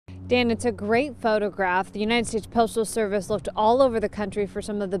Dan, it's a great photograph. The United States Postal Service looked all over the country for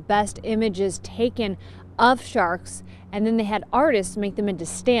some of the best images taken of sharks, and then they had artists make them into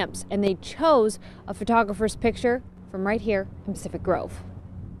stamps, and they chose a photographer's picture from right here in Pacific Grove.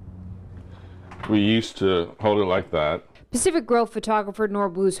 We used to hold it like that. Pacific Grove photographer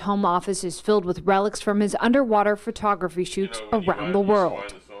Norb Wu's home office is filled with relics from his underwater photography shoots around the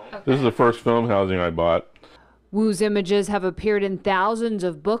world. This is the first film housing I bought. Wu's images have appeared in thousands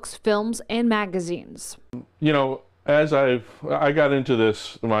of books, films, and magazines. You know, as I got into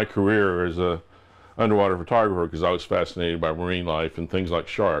this, my career as a underwater photographer, because I was fascinated by marine life and things like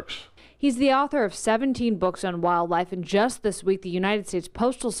sharks. He's the author of 17 books on wildlife, and just this week the United States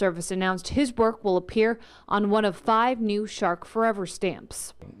Postal Service announced his work will appear on one of 5 new Shark Forever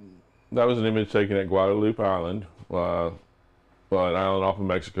stamps. That was an image taken at Guadalupe Island, an island off of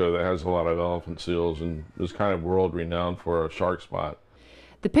Mexico that has a lot of elephant seals and is kind of world renowned for a shark spot.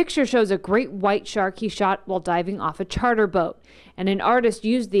 The picture shows a great white shark he shot while diving off a charter boat, and an artist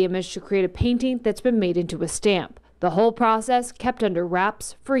used the image to create a painting that's been made into a stamp. The whole process kept under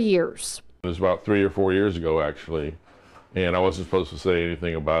wraps for years. It was about 3 or 4 years ago, actually, and I wasn't supposed to say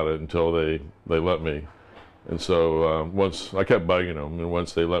anything about it until they let me. And so once I kept bugging them, and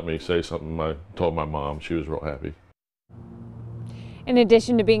once they let me say something, I told my mom. She was real happy. In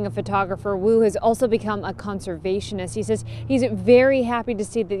addition to being a photographer, Wu has also become a conservationist. He says he's very happy to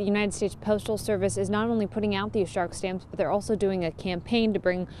see that the United States Postal Service is not only putting out these shark stamps, but they're also doing a campaign to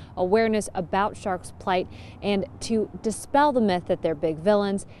bring awareness about sharks' plight and to dispel the myth that they're big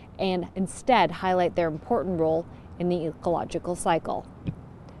villains and instead highlight their important role in the ecological cycle.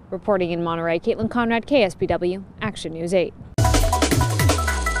 Reporting in Monterey, Caitlin Conrad, KSBW, Action News 8.